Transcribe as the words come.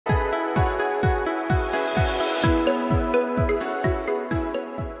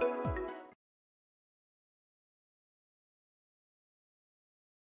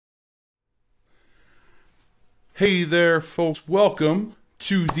Hey there, folks. Welcome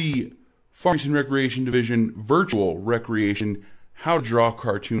to the Farmington Recreation Division Virtual Recreation How to Draw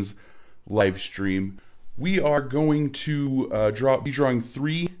Cartoons live stream. We are going to be drawing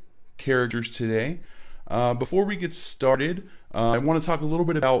 3 characters today. Before we get started, I want to talk a little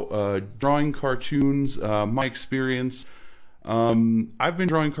bit about drawing cartoons, my experience. I've been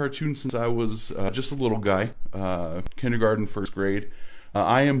drawing cartoons since I was just a little guy, kindergarten, first grade.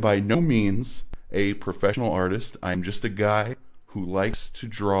 I am by no means a professional artist. I'm just a guy who likes to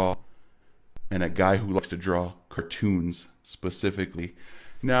draw, and a guy who likes to draw cartoons specifically.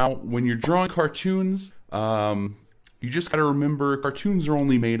 Now, when you're drawing cartoons, you just got to remember cartoons are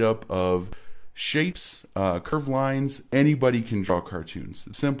only made up of shapes, curved lines. Anybody can draw cartoons.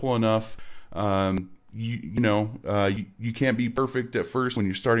 It's simple enough. You can't be perfect at first when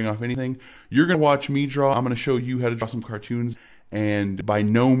you're starting off anything. You're going to watch me draw. I'm going to show you how to draw some cartoons, and by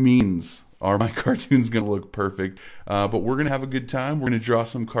no means are my cartoons going to look perfect, but we're going to have a good time. We're going to draw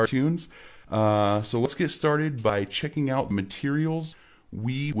some cartoons. So let's get started by checking out the materials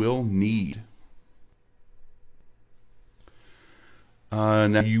we will need.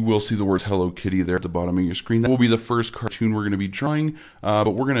 Now you will see the words Hello Kitty there at the bottom of your screen. That will be the first cartoon we're going to be drawing,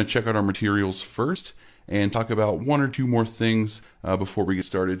 but we're going to check out our materials first and talk about 1 or 2 more things before we get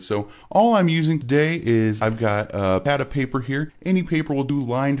started. So all I'm using today is I've got a pad of paper here. Any paper will do,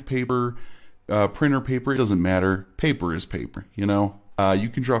 lined paper, printer paper, it doesn't matter. Paper is paper, you know. You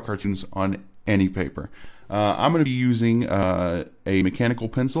can draw cartoons on any paper. I'm going to be using a mechanical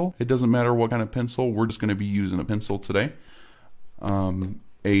pencil. It doesn't matter what kind of pencil. We're just going to be using a pencil today.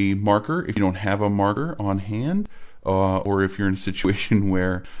 A marker, if you don't have a marker on hand, or if you're in a situation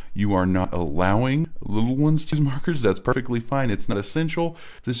where you are not allowing little ones to use markers, that's perfectly fine. It's not essential.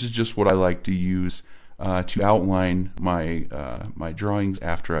 This is just what I like to use to outline my my drawings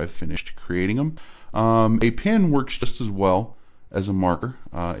after I've finished creating them. A pen works just as well as a marker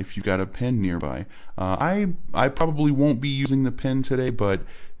if you've got a pen nearby. I probably won't be using the pen today, but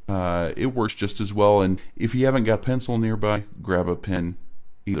it works just as well. And if you haven't got a pencil nearby, grab a pen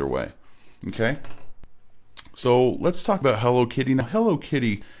either way. Okay? So let's talk about Hello Kitty. Now, Hello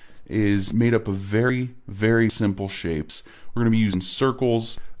Kitty is made up of very, very simple shapes. We're going to be using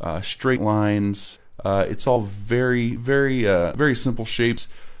circles, straight lines. It's all very, very, very simple shapes.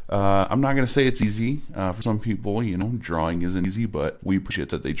 I'm not going to say it's easy. For some people, you know, drawing isn't easy, but we appreciate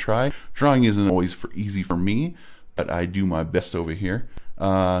that they try. Drawing isn't always easy for me, but I do my best over here.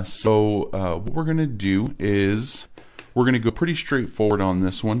 What we're going to do is we're going to go pretty straightforward on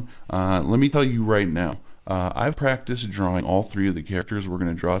this one. Let me tell you right now, I've practiced drawing all 3 of the characters we're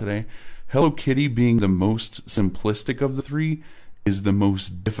going to draw today. Hello Kitty, being the most simplistic of the 3, is the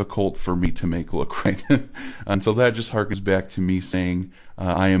most difficult for me to make look right. And so that just harkens back to me saying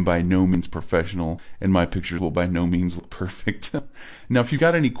I am by no means professional, and my pictures will by no means look perfect. Now, if you've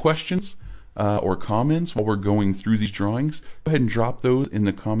got any questions or comments while we're going through these drawings, go ahead and drop those in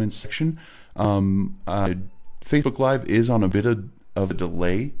the comments section. Facebook Live is on a bit of a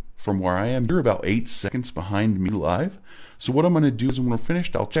delay from where I am. You're about 8 seconds behind me live. So what I'm going to do is when we're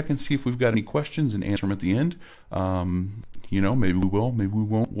finished, I'll check and see if we've got any questions and answer them at the end. You know, maybe we will, maybe we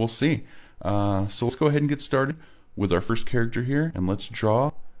won't. We'll see. So let's go ahead and get started with our first character here, and let's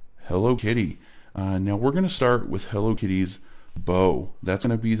draw Hello Kitty. Now we're going to start with Hello Kitty's bow. That's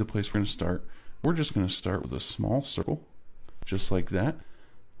going to be the place we're going to start. We're just going to start with a small circle, just like that.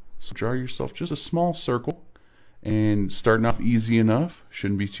 So draw yourself just a small circle, and starting off easy enough,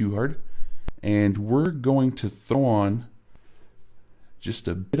 shouldn't be too hard. And we're going to throw on just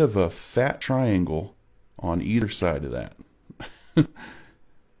a bit of a fat triangle on either side of that.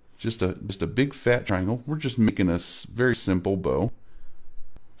 just a big fat triangle. We're just making a very simple bow.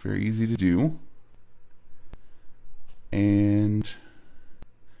 Very easy to do. And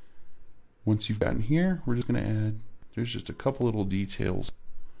once you've gotten here, we're just going to add, there's just a couple little details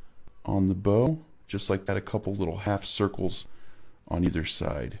on the bow, just like that, a couple little half circles on either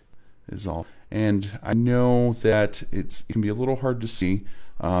side is all. And I know that it can be a little hard to see.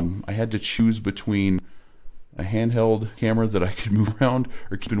 I had to choose between a handheld camera that I could move around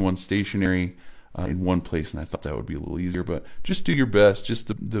or keeping one stationary in one place, and I thought that would be a little easier, but just do your best, just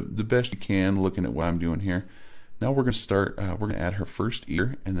the best you can, looking at what I'm doing here. Now we're going to start, we're going to add her first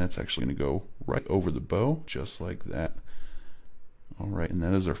ear, and that's actually going to go right over the bow, just like that. Alright, and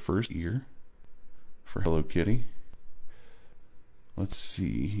that is our first ear for Hello Kitty. Let's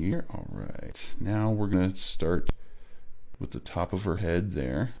see here. Alright, now we're going to start with the top of her head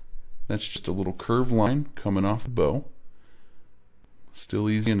there. That's just a little curved line coming off the bow. Still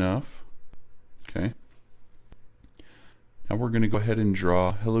easy enough. Okay. Now we're going to go ahead and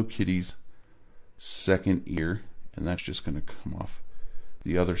draw Hello Kitty's second ear. And that's just going to come off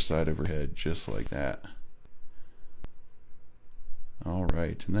the other side of her head, just like that. All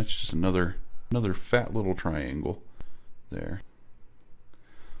right, and that's just another fat little triangle there.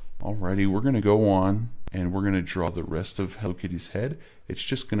 Alrighty, we're going to go on and we're going to draw the rest of Hello Kitty's head. It's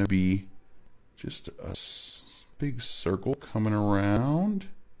just going to be just a big circle coming around,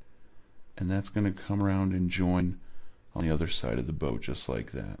 and that's going to come around and join on the other side of the boat, just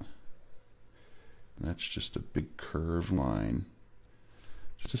like that. And that's just a big curved line,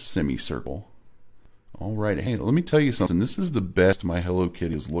 just a semicircle. All right, hey, let me tell you something. This is the best my Hello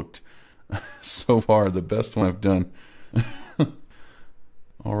Kitty has looked so far, the best one I've done.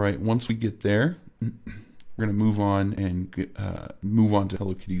 All right, once we get there, we're going to move on and move on to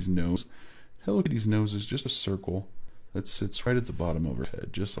Hello Kitty's nose. Hello Kitty's nose is just a circle that sits right at the bottom of her head,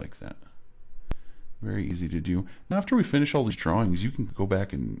 just like that. Very easy to do. Now, after we finish all these drawings, you can go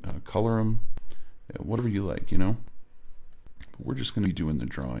back and color them, whatever you like, you know. But we're just going to be doing the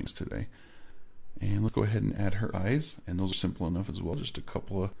drawings today. And let's go ahead and add her eyes, and those are simple enough as well, just a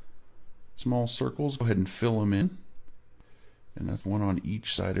couple of small circles. Go ahead and fill them in. And that's one on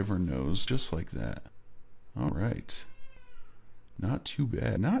each side of her nose, just like that. All right. Not too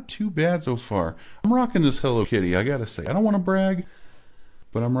bad. Not too bad so far. I'm rocking this Hello Kitty, I gotta say. I don't want to brag,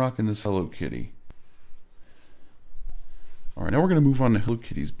 but I'm rocking this Hello Kitty. All right, now we're going to move on to Hello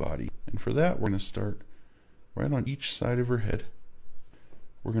Kitty's body. And for that, we're going to start right on each side of her head.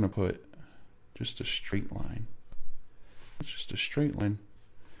 We're going to put just a straight line. It's just a straight line.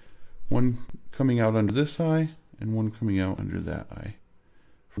 One coming out under this eye, and one coming out under that eye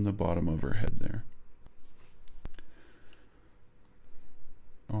from the bottom of her head there.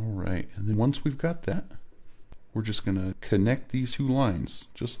 All right, and then once we've got that, we're just going to connect these two lines,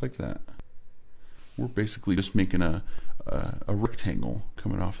 just like that. We're basically just making a rectangle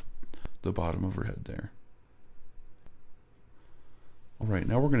coming off the bottom of her head there. All right,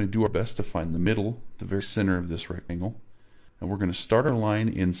 now we're going to do our best to find the middle, the very center of this rectangle. And we're going to start our line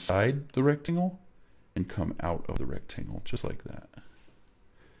inside the rectangle and come out of the rectangle, just like that.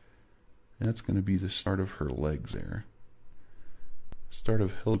 And that's going to be the start of her legs there. Start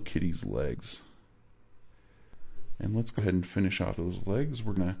of Hello Kitty's legs. And let's go ahead and finish off those legs.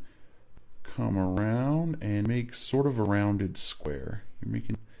 We're going to come around and make sort of a rounded square. You're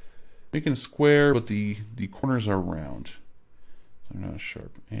making a square, but the corners are round. So they're not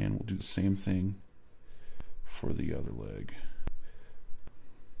sharp. And we'll do the same thing for the other leg.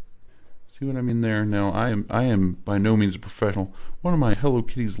 See what I mean there? Now I am by no means a professional. One of my Hello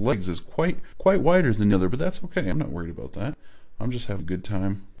Kitty's legs is quite wider than the other, but that's okay. I'm not worried about that. I'm just having a good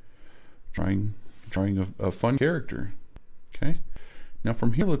time drawing a fun character. Okay. Now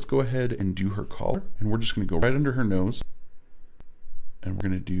from here, let's go ahead and do her collar, and we're just going to go right under her nose, and we're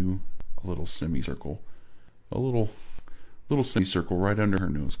going to do a little semicircle, a little semicircle right under her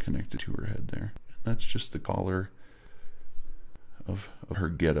nose, connected to her head there. And that's just the collar of her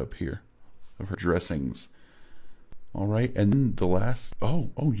getup here, of her dressings. All right, and then the last.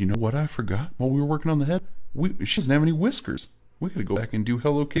 Oh, you know what I forgot while we were working on the head? She doesn't have any whiskers. We got to go back and do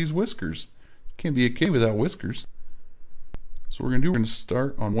Hello Kitty's whiskers. Can't be a K without whiskers. So we're going to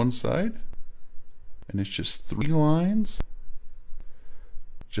start on one side, and it's just 3 lines,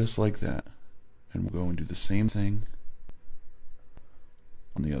 just like that. And we'll go and do the same thing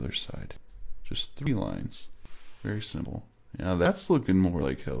on the other side. Just 3 lines. Very simple. Now that's looking more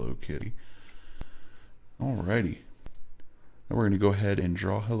like Hello Kitty. Alrighty. Now we're going to go ahead and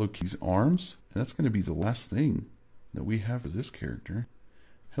draw Hello Kitty's arms, and that's going to be the last thing that we have for this character.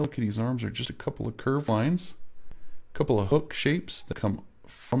 Hello Kitty's arms are just a couple of curved lines, a couple of hook shapes that come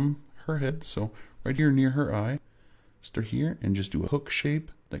from her head. So right here near her eye, start here and just do a hook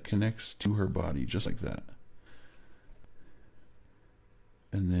shape that connects to her body, just like that.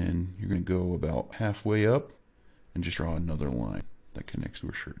 And then you're going to go about halfway up and just draw another line that connects to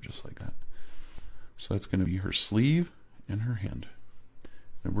her shirt, just like that. So that's going to be her sleeve and her hand.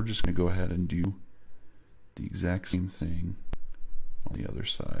 And we're just going to go ahead and do the exact same thing on the other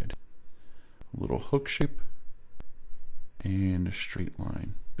side. A little hook shape and a straight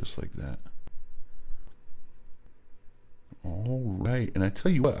line, just like that. All right, and I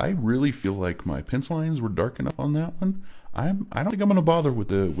tell you what, I really feel like my pencil lines were dark enough on that one. I don't think I'm going to bother with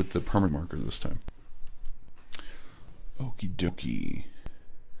the permanent marker this time. Okie dokie.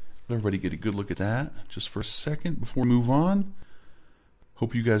 Let everybody get a good look at that just for a second before we move on.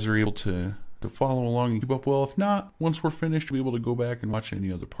 Hope you guys are able to follow along and keep up well. If not, once we're finished, you'll be able to go back and watch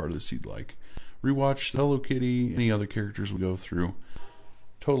any other part of this you'd like. Rewatch Hello Kitty, any other characters we go through.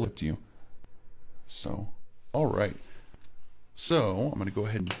 Totally up to you. So, all right. So, I'm going to go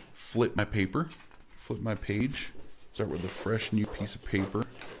ahead and flip my paper, flip my page, Start with a fresh new piece of paper,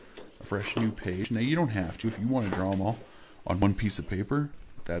 a fresh new page. Now you don't have to. If you want to draw them all on one piece of paper,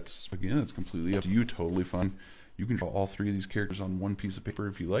 that's completely up to you, totally fine. You can draw all three of these characters on one piece of paper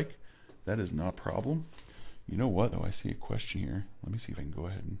if you like. That is not a problem. You know what, though? I see a question here. Let me see if I can go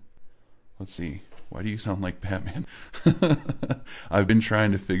ahead and... Let's see. Why do you sound like Batman? I've been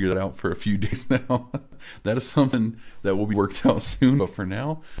trying to figure that out for a few days now. That is something that will be worked out soon. But for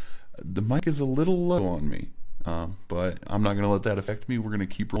now, the mic is a little low on me. But I'm not going to let that affect me. We're going to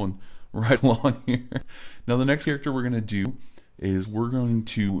keep rolling right along here. Now, the next character we're going to do is we're going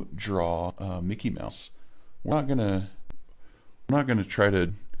to draw Mickey Mouse. We're not going to try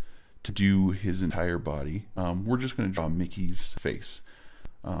to do his entire body. We're just going to draw Mickey's face.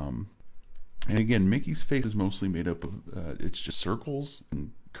 And again, Mickey's face is mostly made up of, it's just circles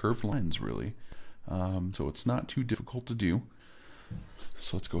and curved lines, really. So it's not too difficult to do.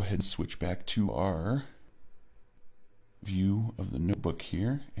 So let's go ahead and switch back to our view of the notebook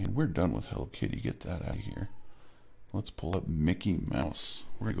here. And we're done with Hello Kitty. Get that out of here. Let's pull up Mickey Mouse.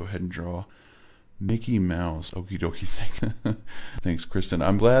 We're going to go ahead and draw Mickey Mouse. Okie dokie. Thanks, Kristen.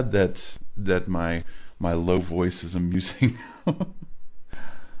 I'm glad that my low voice is amusing.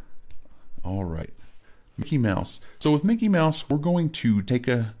 All right, Mickey Mouse. So with Mickey Mouse, we're going to take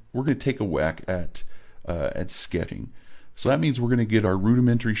a whack at sketching. So that means we're going to get our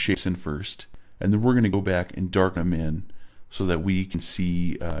rudimentary shapes in first, and then we're going to go back and darken them in so that we can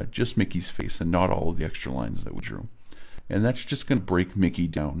see just Mickey's face and not all of the extra lines that we drew. And that's just going to break Mickey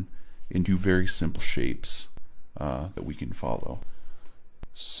down into very simple shapes that we can follow.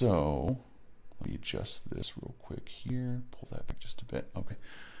 So let me adjust this real quick here. Pull that back just a bit. Okay.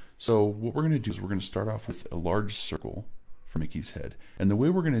 So what we're going to do is we're going to start off with a large circle for Mickey's head. And the way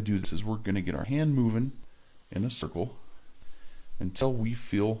we're going to do this is we're going to get our hand moving in a circle until we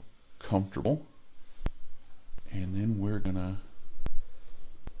feel comfortable. And then we're going to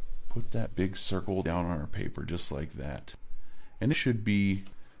put that big circle down on our paper just like that. And it should be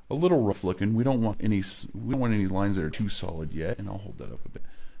a little rough looking. We don't want any lines that are too solid yet. And I'll hold that up a bit.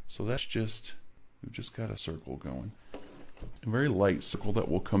 So that's just, we've just got a circle going. A very light circle that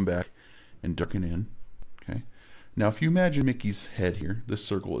will come back and darken in. Okay. Now, if you imagine Mickey's head here, this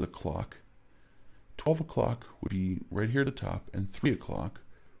circle is a clock. 12 o'clock would be right here at the top, and 3 o'clock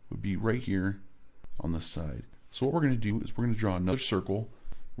would be right here on the side. So what we're going to do is we're going to draw another circle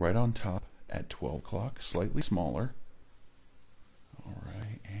right on top at 12 o'clock, slightly smaller. All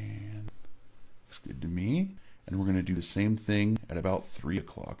right, and looks good to me. And we're going to do the same thing at about 3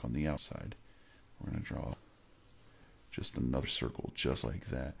 o'clock on the outside. We're going to draw just another circle just like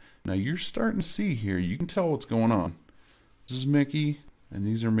that. Now you're starting to see here, you can tell what's going on. This is Mickey, and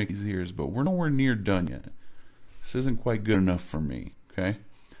these are Mickey's ears, but we're nowhere near done yet. This isn't quite good enough for me, okay?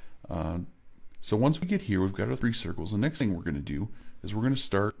 So once we get here, we've got our 3 circles. The next thing we're going to do is we're going to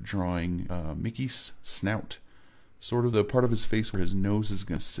start drawing Mickey's snout, sort of the part of his face where his nose is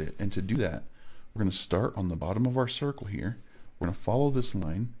going to sit. And to do that, we're going to start on the bottom of our circle here. We're going to follow this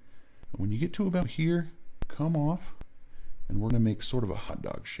line. And when you get to about here, come off. And we're going to make sort of a hot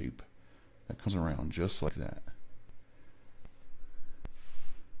dog shape that comes around just like that.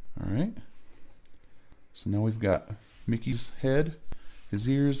 All right. So now we've got Mickey's head, his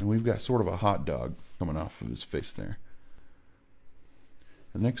ears, and we've got sort of a hot dog coming off of his face there.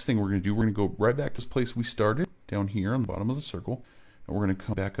 The next thing we're going to do, we're going to go right back to this place we started, down here on the bottom of the circle, and we're going to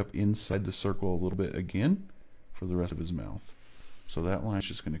come back up inside the circle a little bit again for the rest of his mouth. So that line's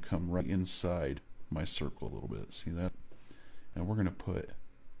just going to come right inside my circle a little bit. See that? And we're going to put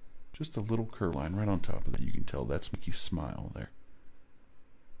just a little curve line right on top of that. You can tell that's Mickey's smile there.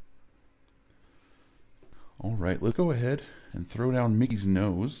 All right, let's go ahead and throw down Mickey's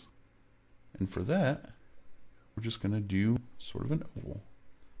nose. And for that, we're just going to do sort of an oval.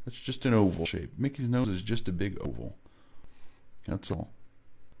 That's just an oval shape. Mickey's nose is just a big oval. That's all.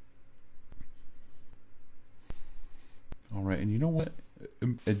 All right, and you know what?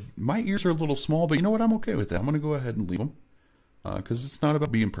 My ears are a little small, but you know what? I'm okay with that. I'm going to go ahead and leave them. Because it's not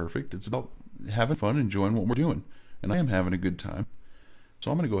about being perfect. It's about having fun, enjoying what we're doing. And I am having a good time.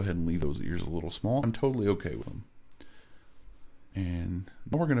 So I'm going to go ahead and leave those ears a little small. I'm totally okay with them. And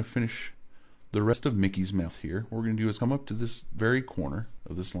now we're going to finish the rest of Mickey's mouth here. What we're going to do is come up to this very corner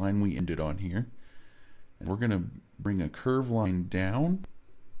of this line we ended on here. And we're going to bring a curved line down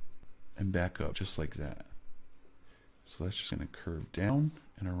and back up just like that. So that's just going to curve down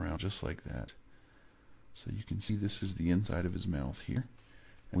and around just like that. So you can see this is the inside of his mouth here.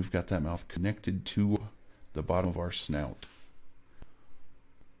 And we've got that mouth connected to the bottom of our snout.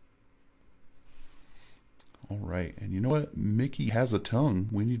 All right, and you know what? Mickey has a tongue.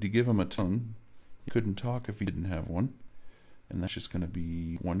 We need to give him a tongue. He couldn't talk if he didn't have one. And that's just going to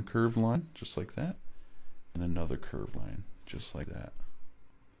be one curved line, just like that, and another curved line, just like that.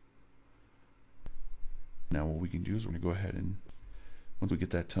 Now what we can do is we're going to go ahead and, once we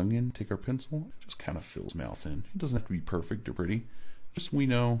get that tongue in, take our pencil, just kind of fill his mouth in. It doesn't have to be perfect or pretty. Just we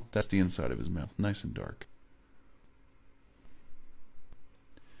know that's the inside of his mouth, nice and dark.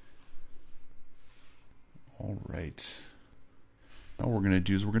 All right. Now what we're going to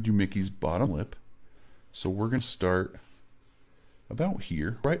do is we're going to do Mickey's bottom lip. So we're going to start about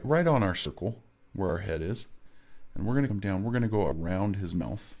here, right on our circle where our head is. And we're going to come down, we're going to go around his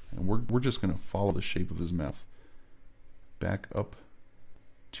mouth. And we're just going to follow the shape of his mouth back up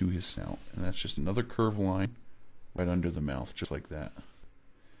to his snout. And that's just another curved line right under the mouth, just like that.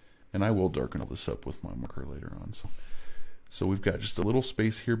 And I will darken all this up with my marker later on. So we've got just a little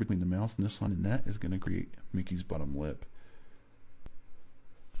space here between the mouth and this line, and that is going to create Mickey's bottom lip.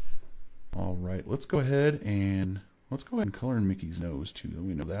 All right, let's go ahead and color in Mickey's nose too.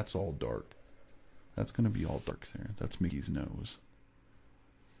 We know that's all dark. That's going to be all dark there. That's Mickey's nose.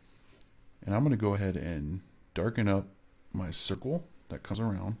 And I'm going to go ahead and darken up my circle that comes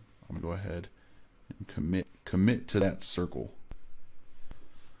around. I'm going to go ahead and commit to that circle.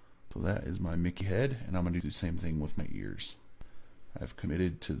 So that is my Mickey head, and I'm going to do the same thing with my ears. I've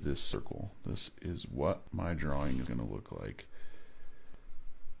committed to this circle. This is what my drawing is going to look like.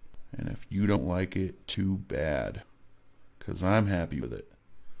 And if you don't like it, too bad, because I'm happy with it.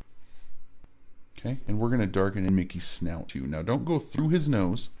 Okay, and we're going to darken in Mickey's snout too. Now don't go through his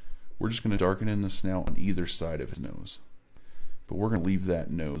nose. We're just going to darken in the snout on either side of his nose. But we're going to leave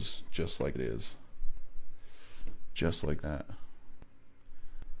that nose just like it is. Just like that.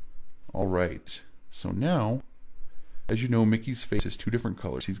 Alright, so now, as you know, Mickey's face is two different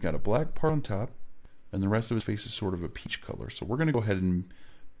colors. He's got a black part on top, and the rest of his face is sort of a peach color. So we're going to go ahead and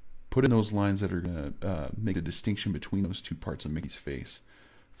put in those lines that are going to make a distinction between those two parts of Mickey's face.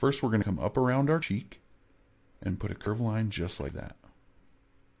 First, we're going to come up around our cheek and put a curved line just like that.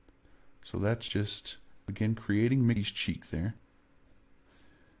 So that's just, again, creating Mickey's cheek there.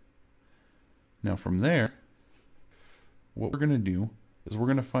 Now from there, what we're going to do is we're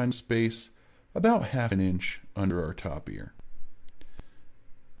going to find space about ½ an inch under our top ear.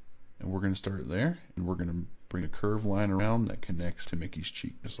 And we're going to start there, and we're going to bring a curved line around that connects to Mickey's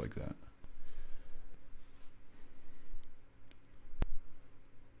cheek, just like that.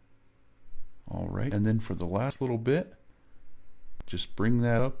 All right, and then for the last little bit, just bring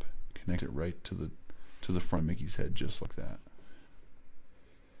that up, connect it right to the front of Mickey's head, just like that.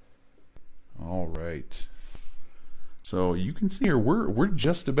 All right. So you can see here, we're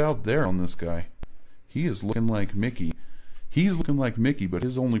just about there on this guy. He is looking like Mickey. He's looking like Mickey, but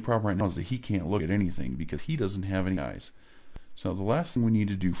his only problem right now is that he can't look at anything because he doesn't have any eyes. So the last thing we need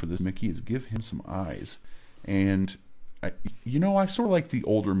to do for this Mickey is give him some eyes. And I sort of like the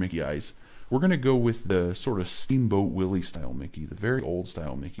older Mickey eyes. We're going to go with the sort of Steamboat Willie style Mickey, the very old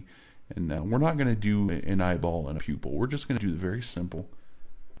style Mickey. And we're not going to do an eyeball and a pupil. We're just going to do the very simple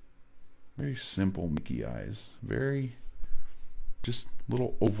Mickey eyes. Just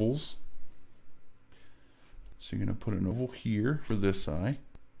little ovals. So you're going to put an oval here for this eye.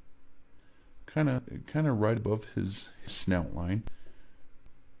 Kind of right above his snout line.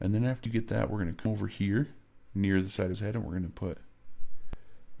 And then after you get that, we're going to come over here near the side of his head, and we're going to put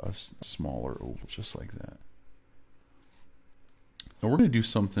a smaller oval just like that. Now we're going to do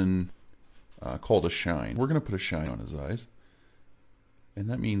something called a shine. We're going to put a shine on his eyes. And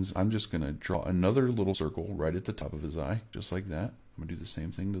that means I'm just going to draw another little circle right at the top of his eye, just like that. I'm going to do the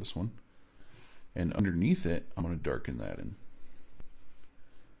same thing to this one. And underneath it, I'm going to darken that in.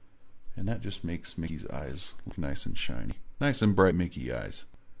 And that just makes Mickey's eyes look nice and shiny. Nice and bright Mickey eyes.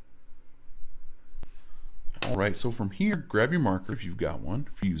 Alright, so from here, grab your marker if you've got one,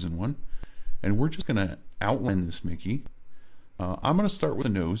 if you're using one. And we're just going to outline this Mickey. I'm going to start with the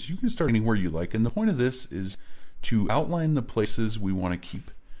nose. You can start anywhere you like. And the point of this is to outline the places we want to keep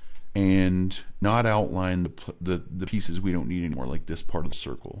and not outline the pieces we don't need anymore, like this part of the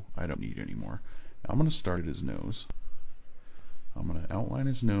circle I don't need anymore. Now I'm going to start at his nose. I'm going to outline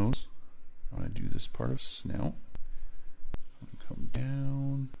his nose. I'm going to do this part of snout. I'm going to come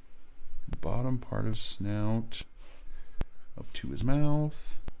down, bottom part of snout, up to his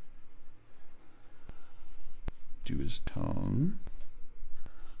mouth, do his tongue.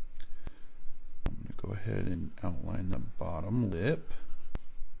 I'm going to go ahead and outline the bottom lip.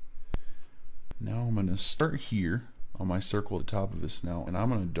 Now I'm going to start here on my circle at the top of his snout, and I'm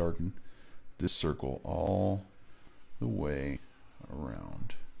going to darken this circle all the way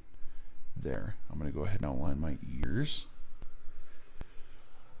around there. I'm going to go ahead and outline my ears.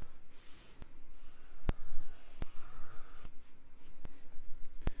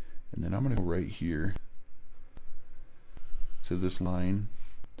 And then I'm going to go right here to this line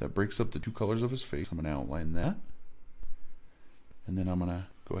that breaks up the two colors of his face. I'm going to outline that. And then I'm going to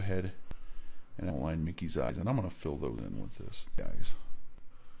go ahead and outline Mickey's eyes. And I'm going to fill those in with this, guys.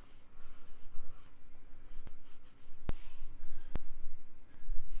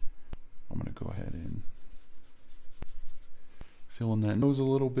 I'm going to go ahead and fill in that nose a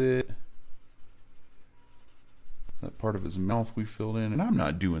little bit. That part of his mouth we filled in. And I'm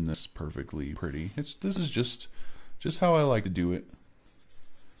not doing this perfectly pretty. This is just how I like to do it.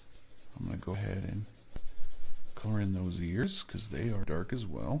 I'm going to go ahead and color in those ears because they are dark as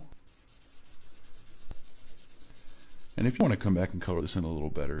well. And if you want to come back and color this in a little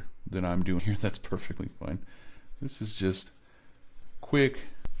better than I'm doing here, that's perfectly fine. This is just quick,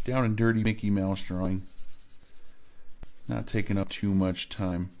 down and dirty Mickey Mouse drawing. Not taking up too much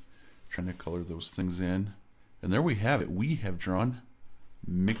time trying to color those things in. And there we have it. We have drawn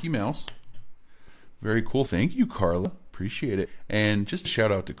Mickey Mouse. Very cool. Thank you, Carla. Appreciate it. And just a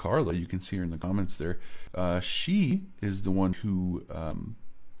shout out to Carla. You can see her in the comments there. She is the one who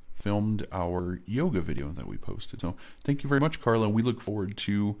filmed our yoga video that we posted. So thank you very much, Carla. We look forward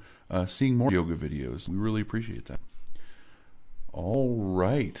to seeing more yoga videos. We really appreciate that. All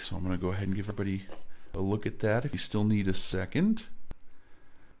right. So I'm going to go ahead and give everybody a look at that if you still need a second.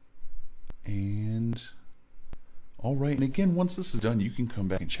 And all right. And again, once this is done, you can come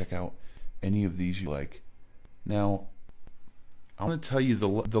back and check out any of these you like. Now, I want to tell you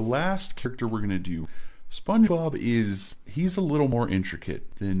the last character we're going to do. SpongeBob he's a little more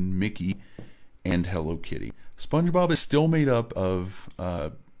intricate than Mickey and Hello Kitty. SpongeBob is still made up of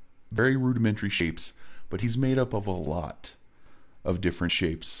very rudimentary shapes, but he's made up of a lot of different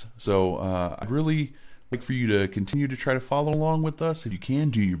shapes. So I'd really like for you to continue to try to follow along with us. If you can,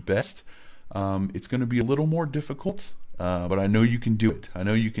 do your best. It's going to be a little more difficult, but I know you can do it. I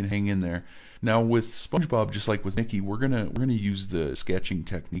know you can hang in there. Now with SpongeBob, just like with Mickey, we're gonna use the sketching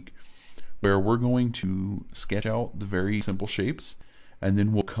technique, where we're going to sketch out the very simple shapes, and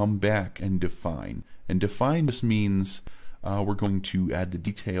then we'll come back and define. And define just means we're going to add the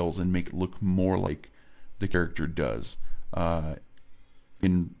details and make it look more like the character does. Not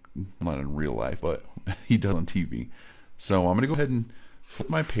in real life, but he does on TV. So I'm going to go ahead and flip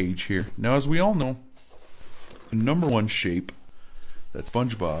my page here. Now, as we all know, the number one shape that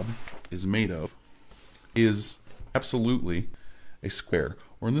SpongeBob is made of is absolutely a square,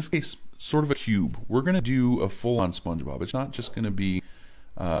 or in this case, sort of a cube. We're going to do a full-on SpongeBob. It's not just going to be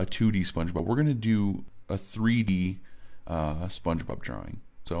a 2D SpongeBob. We're going to do a 3D SpongeBob drawing.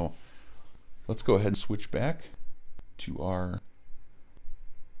 So let's go ahead and switch back to our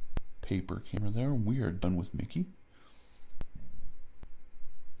paper camera there. We are done with Mickey.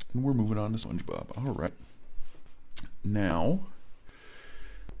 And we're moving on to SpongeBob. All right. Now,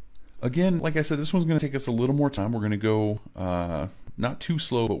 again, like I said, this one's going to take us a little more time. We're going to go not too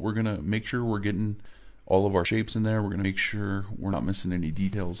slow, but we're going to make sure we're getting all of our shapes in there. We're going to make sure we're not missing any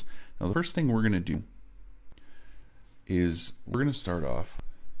details. Now, the first thing we're going to do is we're going to start off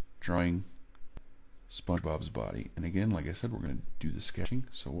drawing SpongeBob's body. And again, like I said, we're going to do the sketching.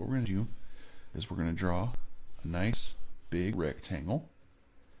 So what we're going to do is we're going to draw a nice big rectangle.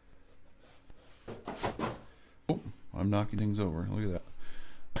 Oh, I'm knocking things over. Look at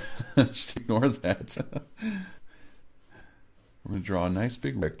that. Just ignore that. We're going to draw a nice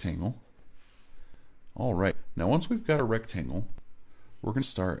big rectangle. All right. Now, once we've got a rectangle, we're going to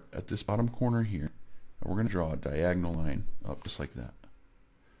start at this bottom corner here, and we're going to draw a diagonal line up just like that.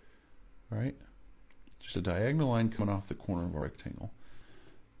 All right? Just a diagonal line coming off the corner of our rectangle.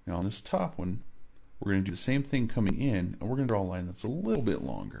 Now, on this top one, we're going to do the same thing coming in, and we're going to draw a line that's a little bit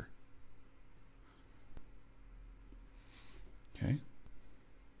longer. Okay?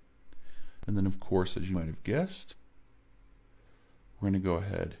 And then, of course, as you might have guessed, we're going to go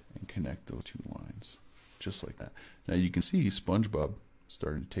ahead and connect those two lines, just like that. Now you can see SpongeBob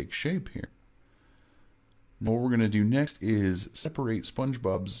starting to take shape here. Now what we're going to do next is separate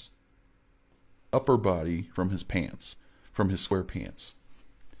SpongeBob's upper body from his pants, from his square pants.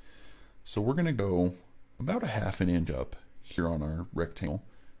 So we're going to go about a ½ inch up here on our rectangle,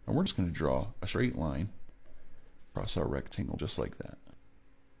 and we're just going to draw a straight line across our rectangle, just like that.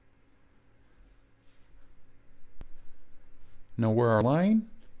 Now where our line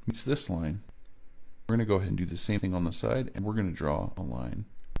meets this line, we're going to go ahead and do the same thing on the side, and we're going to draw a line,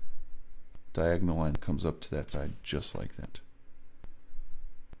 diagonal line that comes up to that side, just like that.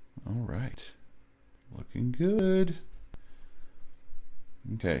 All right, looking good.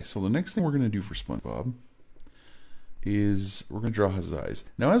 Okay, so the next thing we're going to do for SpongeBob is we're going to draw his eyes.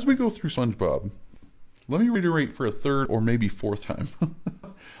 Now as we go through SpongeBob, let me reiterate for a third or maybe fourth time.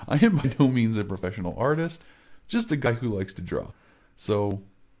 I am by no means a professional artist, just a guy who likes to draw. So,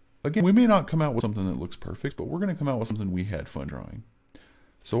 again, we may not come out with something that looks perfect, but we're going to come out with something we had fun drawing.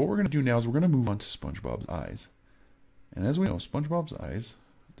 So what we're going to do now is we're going to move on to SpongeBob's eyes. And as we know, SpongeBob's eyes,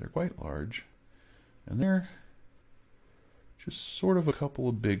 they're quite large, and they're just sort of a couple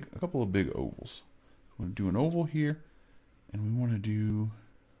of big ovals. We want to do an oval here, and we want to do,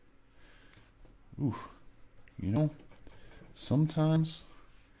 sometimes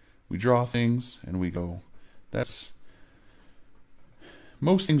we draw things and we go,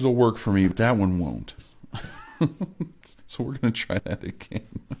 most things will work for me, but that one won't. So we're going to try that again.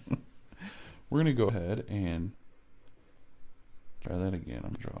 We're going to go ahead and try that again.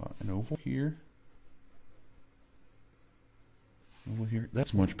 I'm going to draw an oval here. Oval here.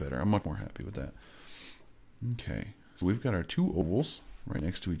 That's much better. I'm much more happy with that. Okay. So we've got our two ovals right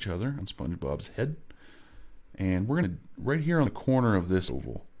next to each other on SpongeBob's head. And we're going to, right here on the corner of this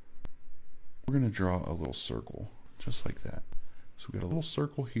oval, we're going to draw a little circle, just like that. So we got a little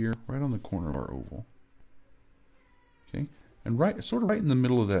circle here, right on the corner of our oval. Okay, and sort of right in the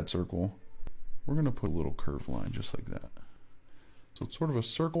middle of that circle, we're going to put a little curved line, just like that. So it's sort of a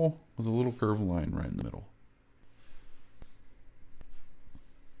circle with a little curved line right in the middle.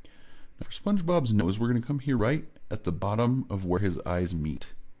 Now for SpongeBob's nose, we're going to come here right at the bottom of where his eyes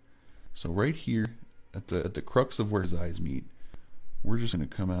meet. So right here, at the crux of where his eyes meet, we're just going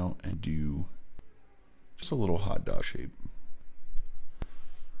to come out and do just a little hot dog shape.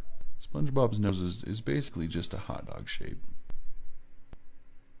 SpongeBob's nose is basically just a hot dog shape.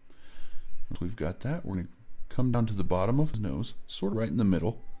 Once we've got that, we're going to come down to the bottom of his nose, sort of right in the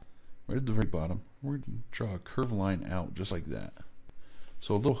middle, right at the very bottom. We're going to draw a curved line out just like that.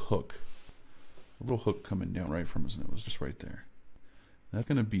 So a little hook coming down right from his nose, just right there. And that's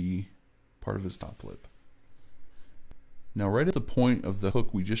going to be part of his top lip. Now right at the point of the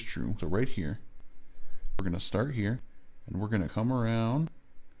hook we just drew, so right here, we're going to start here, and we're going to come around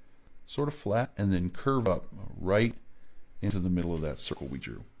sort of flat and then curve up right into the middle of that circle we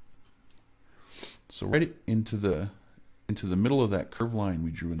drew. So right into the middle of that curved line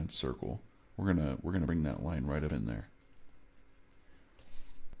we drew in that circle, we're gonna bring that line right up in there.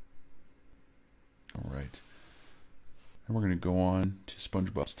 All right, and we're gonna go on to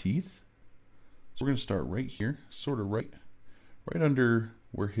SpongeBob's teeth. So we're gonna start right here, sort of right under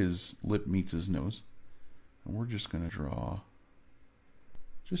where his lip meets his nose, and we're just gonna draw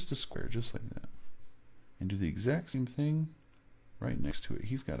just a square, just like that. And do the exact same thing right next to it.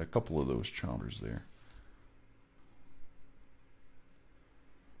 He's got a couple of those chompers there.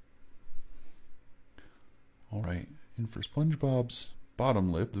 Alright, and for SpongeBob's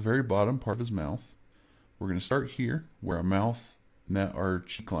bottom lip, the very bottom part of his mouth, we're going to start here, where our mouth met our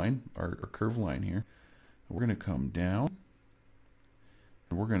cheek line, our curved line here. And we're going to come down,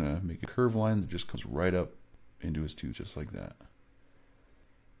 and we're going to make a curved line that just comes right up into his tooth, just like that.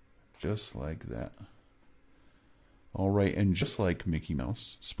 Just like that. Alright, and just like Mickey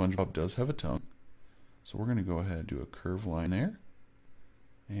Mouse, SpongeBob does have a tongue. So we're going to go ahead and do a curved line there.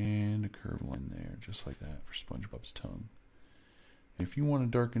 And a curved line there, just like that for SpongeBob's tongue. And if you want to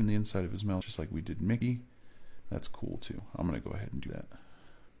darken the inside of his mouth just like we did Mickey, that's cool too. I'm going to go ahead and do that.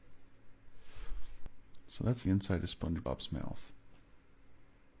 So that's the inside of SpongeBob's mouth.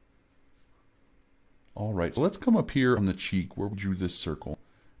 Alright, so let's come up here on the cheek where we drew this circle.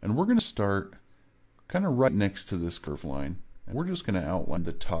 And we're going to start kind of right next to this curved line. And we're just going to outline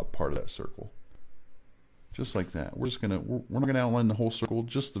the top part of that circle. Just like that. We're not going to outline the whole circle,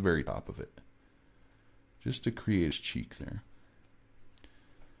 just the very top of it. Just to create his cheek there.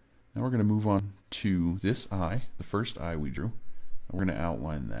 Now we're going to move on to this eye, the first eye we drew. And we're going to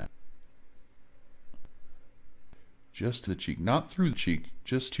outline that. Just to the cheek. Not through the cheek,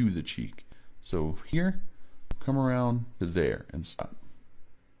 just to the cheek. So here, come around to there and stop.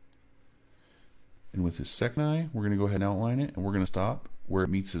 And with his second eye, we're going to go ahead and outline it, and we're going to stop where it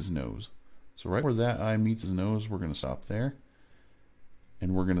meets his nose. So right where that eye meets his nose, we're going to stop there.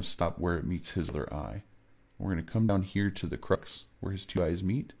 And we're going to stop where it meets his other eye. We're going to come down here to the crux where his two eyes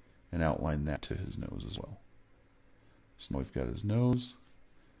meet and outline that to his nose as well. So now we've got his nose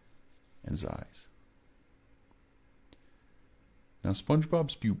and his eyes. Now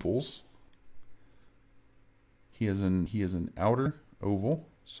SpongeBob's pupils, he has an outer oval,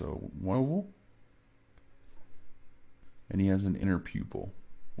 so one oval, and he has an inner pupil,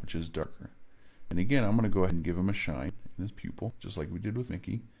 which is darker. And again, I'm going to go ahead and give him a shine in his pupil, just like we did with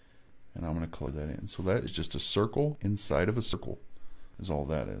Mickey, and I'm going to color that in. So that is just a circle inside of a circle, is all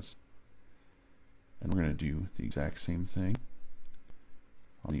that is. And we're going to do the exact same thing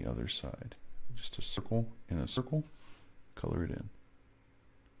on the other side. Just a circle in a circle, color it in.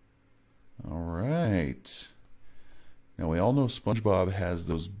 right. Now we all know SpongeBob has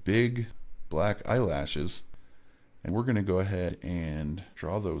those big black eyelashes, and we're going to go ahead and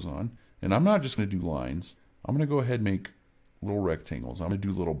draw those on. And I'm not just going to do lines. I'm going to go ahead and make little rectangles. I'm going to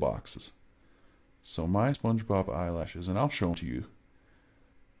do little boxes. So my SpongeBob eyelashes, and I'll show them to you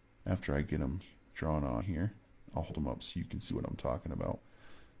after I get them drawn on here. I'll hold them up so you can see what I'm talking about,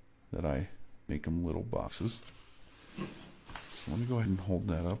 that I make them little boxes. So let me go ahead and hold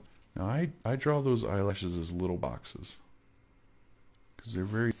that up. Now I draw those eyelashes as little boxes because they're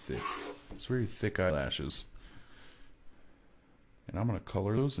very thick. It's very thick eyelashes. And I'm going to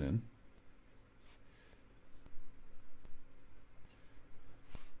color those in.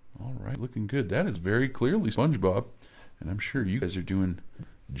 All right, looking good. That is very clearly SpongeBob, and I'm sure you guys are doing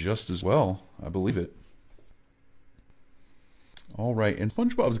just as well. I believe it. All right, and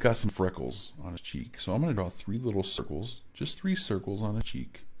SpongeBob's got some freckles on his cheek, so I'm going to draw 3 little circles, just 3 circles on a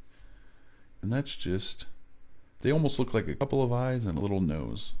cheek. And that's just, they almost look like a couple of eyes and a little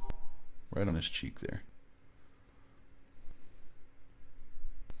nose right on his cheek there.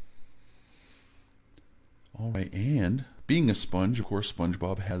 All right, and being a sponge, of course,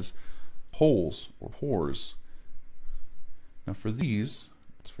 SpongeBob has holes or pores. Now for these,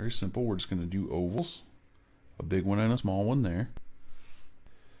 it's very simple. We're just going to do ovals, a big one and a small one there.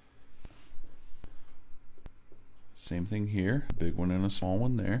 Same thing here, a big one and a small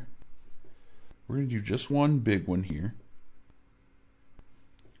one there. We're going to do just one big one here.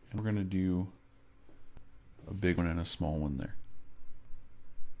 And we're going to do a big one and a small one there.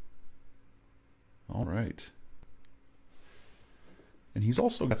 All right. And he's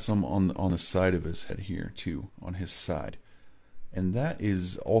also got some on the side of his head here too, on his side. And that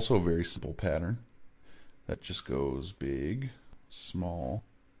is also a very simple pattern. That just goes big, small,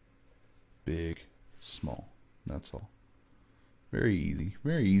 big, small. That's all. Very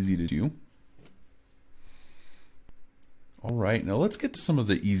easy to do. All right, now let's get to some of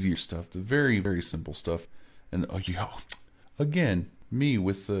the easier stuff, the very simple stuff. And again, me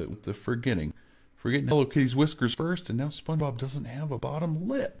with the forgetting Hello Kitty's whiskers first, and now SpongeBob doesn't have a bottom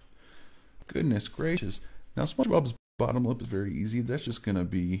lip. Goodness gracious! Now SpongeBob's bottom lip is very easy. That's just going to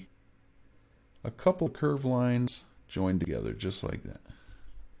be a couple curved lines joined together, just like that.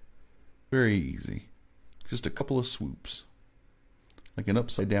 Very easy. Just a couple of swoops. Like an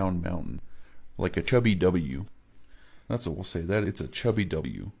upside down mountain. Like a chubby W. That's what we'll say. That it's a chubby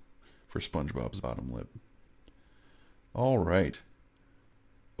W for SpongeBob's bottom lip. Alright.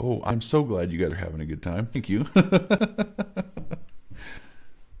 Oh, I'm so glad you guys are having a good time. Thank you.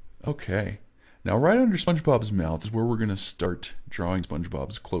 Okay. Now right under SpongeBob's mouth is where we're going to start drawing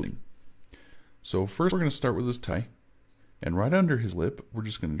SpongeBob's clothing. So first we're going to start with his tie. And right under his lip, we're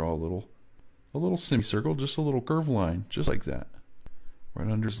just going to draw a little semicircle, just a little curved line, just like that. Right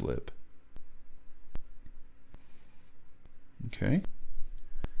under his lip. Okay.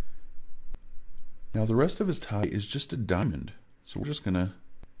 Now the rest of his tie is just a diamond. So we're just going to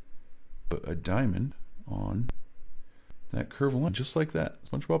put a diamond on that curved line, just like that.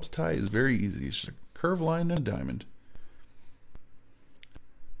 SpongeBob's tie is very easy. It's just a curved line and a diamond.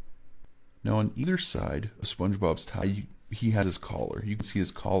 Now on either side of SpongeBob's tie, he has his collar. You can see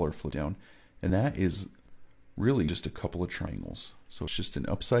his collar flip down, and that is really just a couple of triangles. So it's just an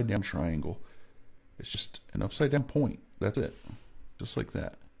upside down triangle. It's just an upside down point. That's it. Just like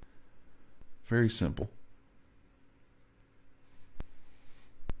that. Very simple.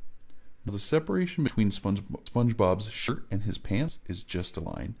 Now the separation between SpongeBob's shirt and his pants is just a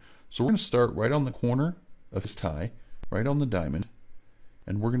line. So we're going to start right on the corner of his tie, right on the diamond,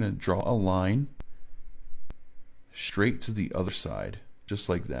 and we're going to draw a line straight to the other side, just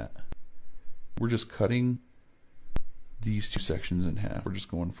like that. We're just cutting these two sections in half. We're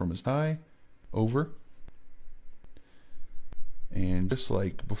just going from his tie over, and just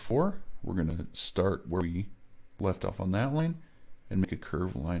like before, we're going to start where we left off on that line and make a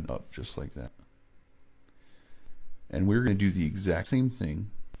curved line up, just like that. And we're going to do the exact same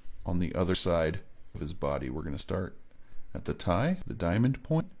thing on the other side of his body. We're going to start at the tie, the diamond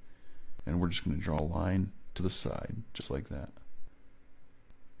point, and we're just going to draw a line to the side, just like that.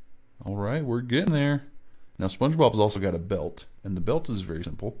 Alright, we're getting there. Now SpongeBob's also got a belt, and the belt is very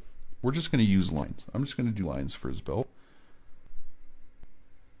simple. We're just going to use lines. I'm just going to do lines for his belt.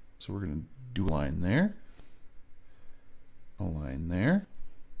 So we're going to do a line there, a line there.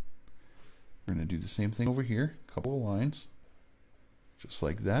 We're going to do the same thing over here, a couple of lines, just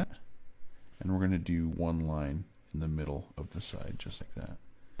like that. And we're going to do one line in the middle of the side, just like that.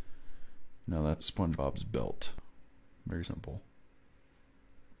 Now that's SpongeBob's belt. Very simple.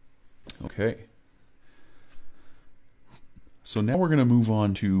 Okay. So now we're going to move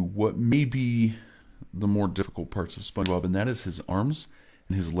on to what may be the more difficult parts of SpongeBob, and that is his arms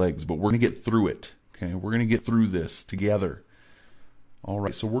and his legs. But we're going to get through it. Okay, we're going to get through this together. All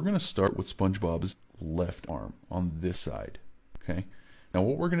right, so we're going to start with SpongeBob's left arm on this side. Okay, now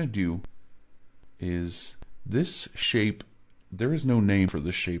what we're going to do is this shape. There is no name for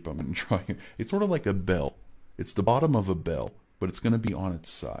this shape I'm going to try. It's sort of like a bell. It's the bottom of a bell, but it's going to be on its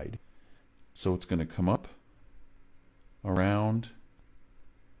side. So it's going to come up, around,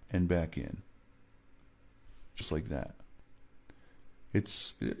 and back in. Just like that.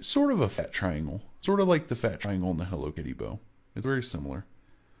 It's sort of a fat triangle. Sort of like the fat triangle in the Hello Kitty bow. It's very similar.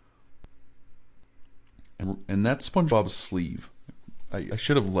 And that's SpongeBob's sleeve. I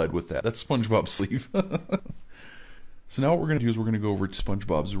should have led with that. That's SpongeBob's sleeve. So now what we're going to do is we're going to go over to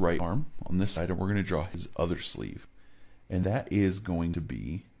SpongeBob's right arm on this side, and we're going to draw his other sleeve. And that is going to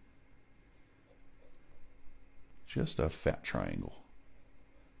be just a fat triangle.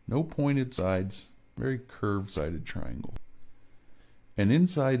 No pointed sides, very curved sided triangle. And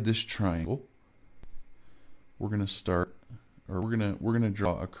inside this triangle, we're going to start, or we're going to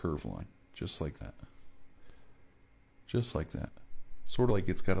draw a curved line, just like that. Just like that. Sort of like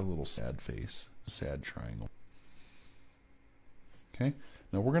it's got a little sad face, a sad triangle. Okay,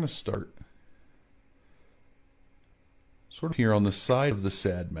 now we're going to start sort of here on the side of the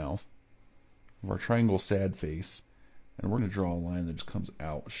sad mouth of our triangle sad face, and we're going to draw a line that just comes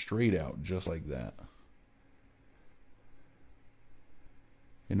out, straight out, just like that.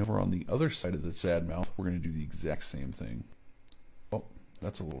 And over on the other side of the sad mouth, we're going to do the exact same thing. Oh,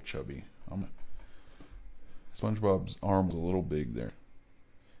 that's a little chubby. SpongeBob's arm was a little big there.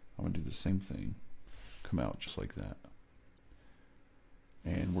 I'm going to do the same thing. Come out just like that.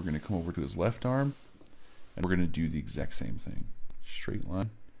 And we're going to come over to his left arm, and we're going to do the exact same thing. Straight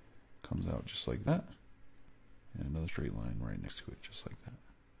line comes out just like that, and another straight line right next to it, just like that.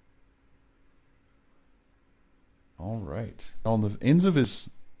 All right. On the ends of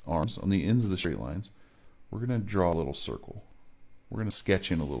his arms, on the ends of the straight lines, we're going to draw a little circle. We're going to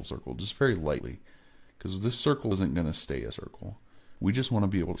sketch in a little circle, just very lightly, because this circle isn't going to stay a circle. We just want to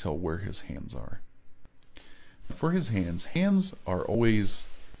be able to tell where his hands are. For his hands are always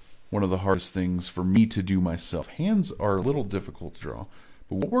one of the hardest things for me to do myself. Hands are a little difficult to draw,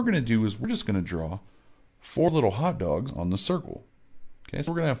 but what we're going to do is we're just going to draw 4 little hot dogs on the circle. Okay,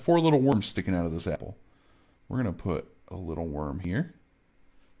 so we're going to have 4 little worms sticking out of this apple. We're going to put a little worm here.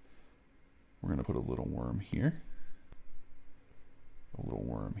 We're going to put a little worm here, a little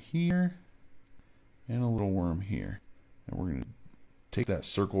worm here, and a little worm here. And we're going to take that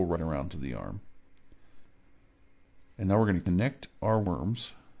circle right around to the arm. And now we're going to connect our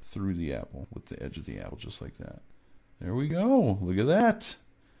worms through the apple with the edge of the apple, just like that. There we go. Look at that.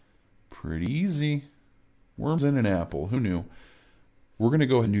 Pretty easy. Worms in an apple. Who knew? We're going to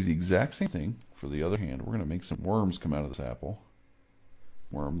go ahead and do the exact same thing for the other hand. We're going to make some worms come out of this apple.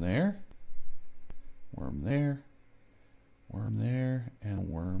 Worm there. Worm there. Worm there. And a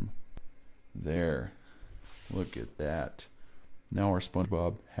worm there. Look at that. Now our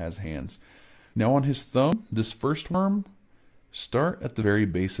SpongeBob has hands. Now on his thumb, this first worm, start at the very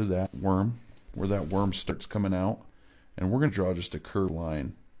base of that worm, where that worm starts coming out, and we're going to draw just a curved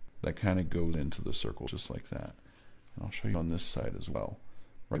line that kind of goes into the circle, just like that. And I'll show you on this side as well.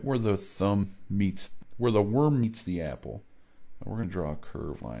 Right where the thumb meets, where the worm meets the apple, we're going to draw a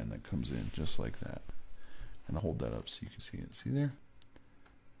curved line that comes in just like that. And I'll hold that up so you can see it. See there?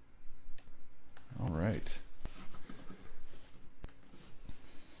 All right.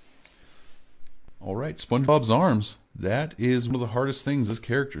 All right, SpongeBob's arms. That is one of the hardest things as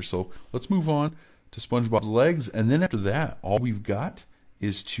character. So let's move on to SpongeBob's legs. And then after that, all we've got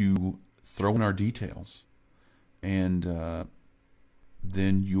is to throw in our details. And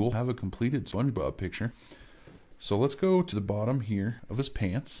then you'll have a completed SpongeBob picture. So let's go to the bottom here of his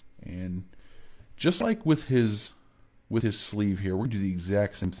pants. And just like with his sleeve here, we're going to do the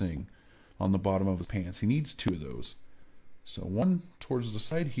exact same thing on the bottom of his pants. He needs 2 of those. So one towards the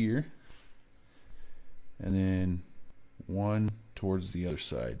side here, and then one towards the other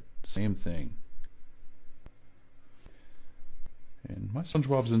side. Same thing. And my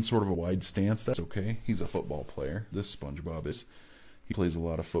SpongeBob's in sort of a wide stance. That's okay. He's a football player. This SpongeBob is. He plays a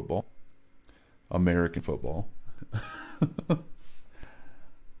lot of football. American football.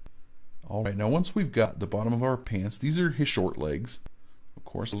 All right, now once we've got the bottom of our pants, these are his short legs. Of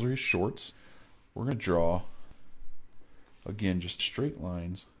course, those are his shorts. We're going to draw, again, just straight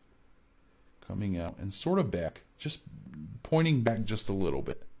lines coming out and sort of back, just pointing back just a little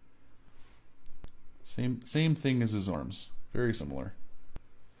bit. Same thing as his arms, very similar.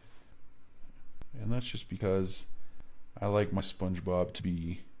 And that's just because I like my SpongeBob to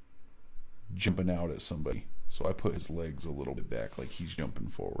be jumping out at somebody. So I put his legs a little bit back like he's jumping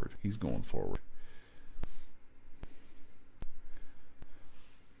forward. He's going forward.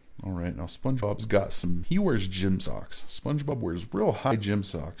 Alright, now SpongeBob's got some, he wears gym socks. SpongeBob wears real high gym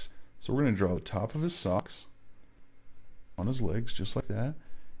socks. So we're going to draw the top of his socks on his legs, just like that.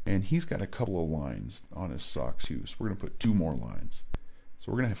 And he's got a couple of lines on his socks too. So we're going to put 2 more lines.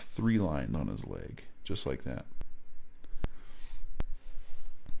 So we're going to have 3 lines on his leg, just like that.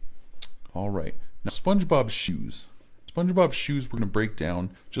 Alright, now SpongeBob's shoes. SpongeBob's shoes we're going to break down,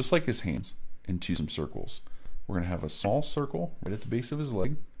 just like his hands, into some circles. We're going to have a small circle right at the base of his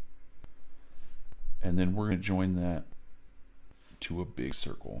leg. And then we're going to join that to a big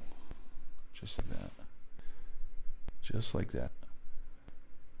circle. Just like that. Just like that.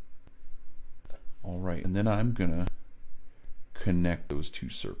 Alright, and then I'm going to connect those 2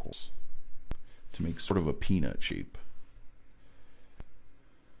 circles to make sort of a peanut shape.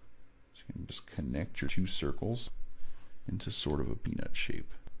 So you can just connect your 2 circles into sort of a peanut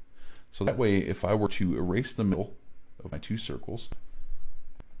shape. So that way, if I were to erase the middle of my 2 circles,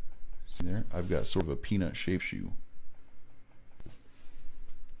 see there, I've got sort of a peanut shaped shoe.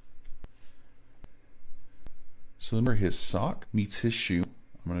 So then where his sock meets his shoe,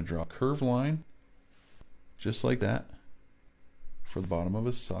 I'm going to draw a curved line, just like that, for the bottom of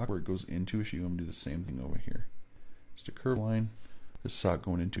his sock where it goes into a shoe. I'm going to do the same thing over here. Just a curved line, his sock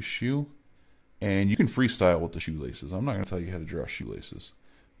going into a shoe, and you can freestyle with the shoelaces. I'm not going to tell you how to draw shoelaces.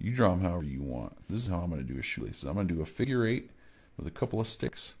 You draw them however you want. This is how I'm going to do his shoelaces. I'm going to do a figure 8 with a couple of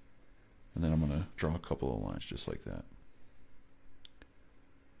sticks, and then I'm going to draw a couple of lines just like that.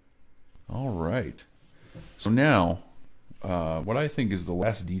 All right. So now, what I think is the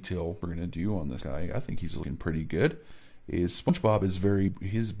last detail we're going to do on this guy, I think he's looking pretty good, is SpongeBob is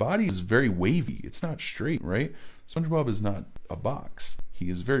his body is very wavy. It's not straight, right? SpongeBob is not a box. He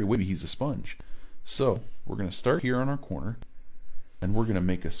is very wavy. He's a sponge. So we're going to start here on our corner, and we're going to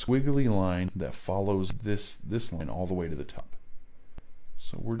make a squiggly line that follows this line all the way to the top.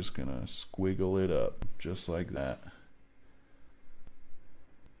 So we're just going to squiggle it up just like that.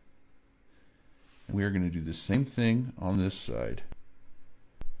 And we are going to do the same thing on this side.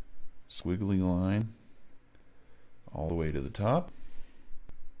 Squiggly line all the way to the top.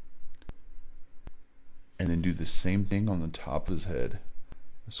 And then do the same thing on the top of his head.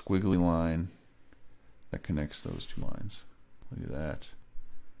 A squiggly line that connects those 2 lines. Look at that.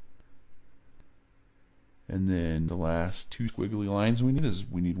 And then the last 2 squiggly lines we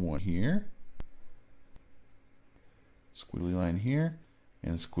need one here, squiggly line here,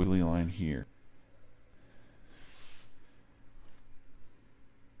 and a squiggly line here.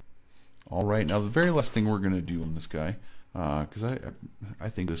 All right, now the very last thing we're going to do on this guy, because I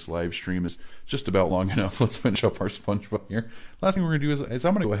think this live stream is just about long enough. Let's finish up our SpongeBob here. Last thing we're going to do is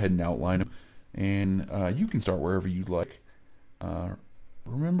I'm going to go ahead and outline him, and you can start wherever you'd like.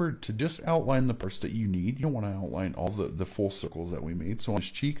 Remember to just outline the parts that you need. You don't want to outline all the full circles that we made. So on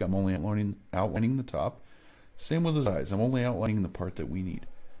his cheek, I'm only outlining the top. Same with his eyes. I'm only outlining the part that we need.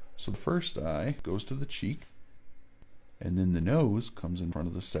 So the first eye goes to the cheek, and then the nose comes in front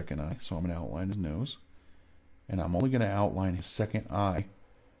of the second eye. So I'm going to outline his nose, and I'm only going to outline his second eye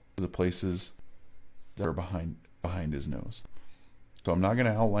to the places that are behind his nose. So I'm not going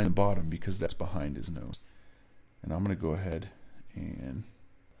to outline the bottom because that's behind his nose. And I'm going to go ahead and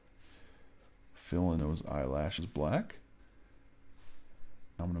fill in those eyelashes black.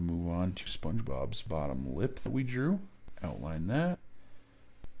 I'm going to move on to SpongeBob's bottom lip that we drew. Outline that.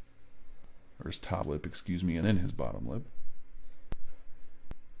 Or his top lip, excuse me, and then his bottom lip.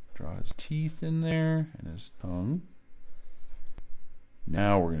 Draw his teeth in there and his tongue.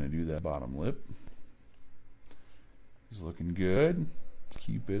 Now we're going to do that bottom lip. He's looking good. Let's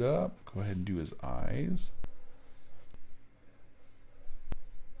keep it up. Go ahead and do his eyes.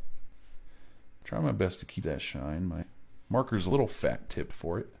 Try my best to keep that shine. My marker's a little fat tip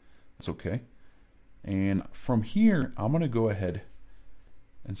for it. That's okay. And from here, I'm going to go ahead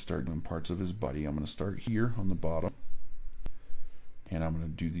and start doing parts of his body. I'm going to start here on the bottom, and I'm going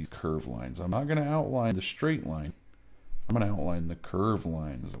to do these curved lines. I'm not going to outline the straight line. I'm going to outline the curved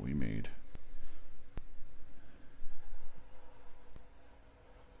lines that we made.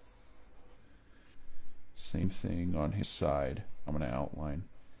 Same thing on his side. I'm going to outline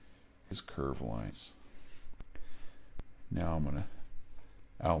his curved lines. Now I'm going to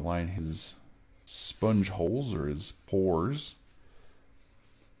outline his sponge holes or his pores.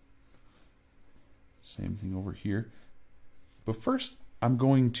 Same thing over here. But first, I'm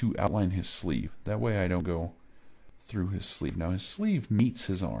going to outline his sleeve. That way I don't go through his sleeve. Now his sleeve meets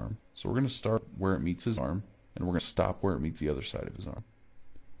his arm. So we're going to start where it meets his arm, and we're going to stop where it meets the other side of his arm.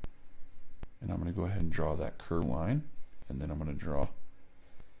 And I'm going to go ahead and draw that curve line. And then I'm going to draw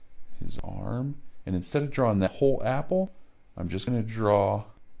his arm. And instead of drawing that whole apple, I'm just going to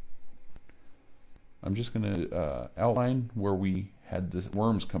outline where we had the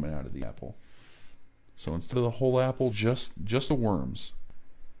worms coming out of the apple. So instead of the whole apple, just the worms.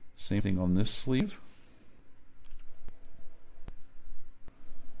 Same thing on this sleeve.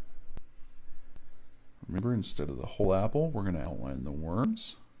 Remember, instead of the whole apple, we're going to outline the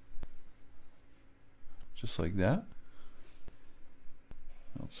worms. Just like that.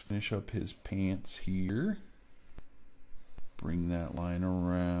 Let's finish up his pants here. Bring that line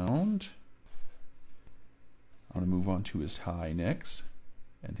around. I'm going to move on to his tie next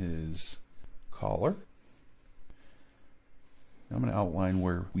and his collar. I'm going to outline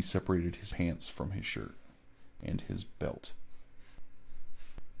where we separated his pants from his shirt and his belt.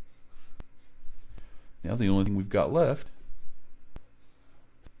 Now the only thing we've got left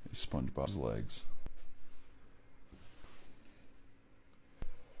is SpongeBob's legs.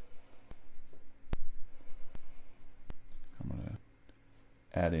 I'm going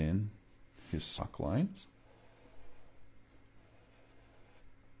to add in his sock lines.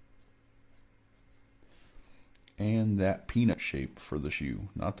 And that peanut shape for the shoe.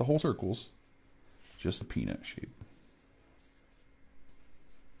 Not the whole circles, just the peanut shape.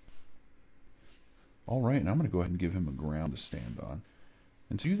 Alright, and I'm going to go ahead and give him a ground to stand on.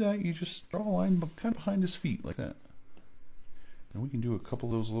 And to do that, you just draw a line kind of behind his feet, like that. And we can do a couple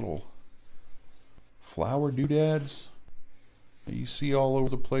of those little flower doodads that you see all over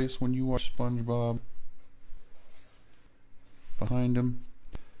the place when you watch SpongeBob. Behind him.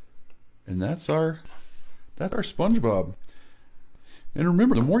 And that's our SpongeBob. And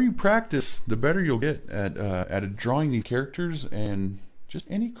remember, the more you practice, the better you'll get at drawing these characters and just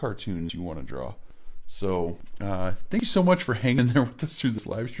any cartoons you want to draw. So thank you so much for hanging there with us through this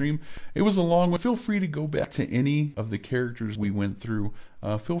live stream. It was a long one. Feel free to go back to any of the characters we went through.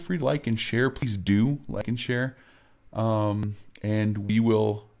 Feel free to like and share. Please do like and share. And we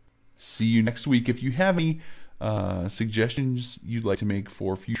will see you next week. If you have any suggestions you'd like to make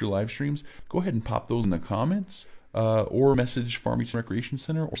for future live streams, go ahead and pop those in the comments, or message Farmington Recreation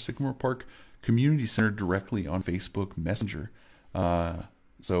Center or Sycamore Park Community Center directly on Facebook Messenger.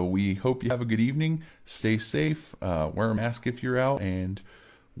 So we hope you have a good evening. Stay safe. Wear a mask if you're out, and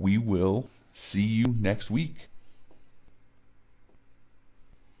we will see you next week.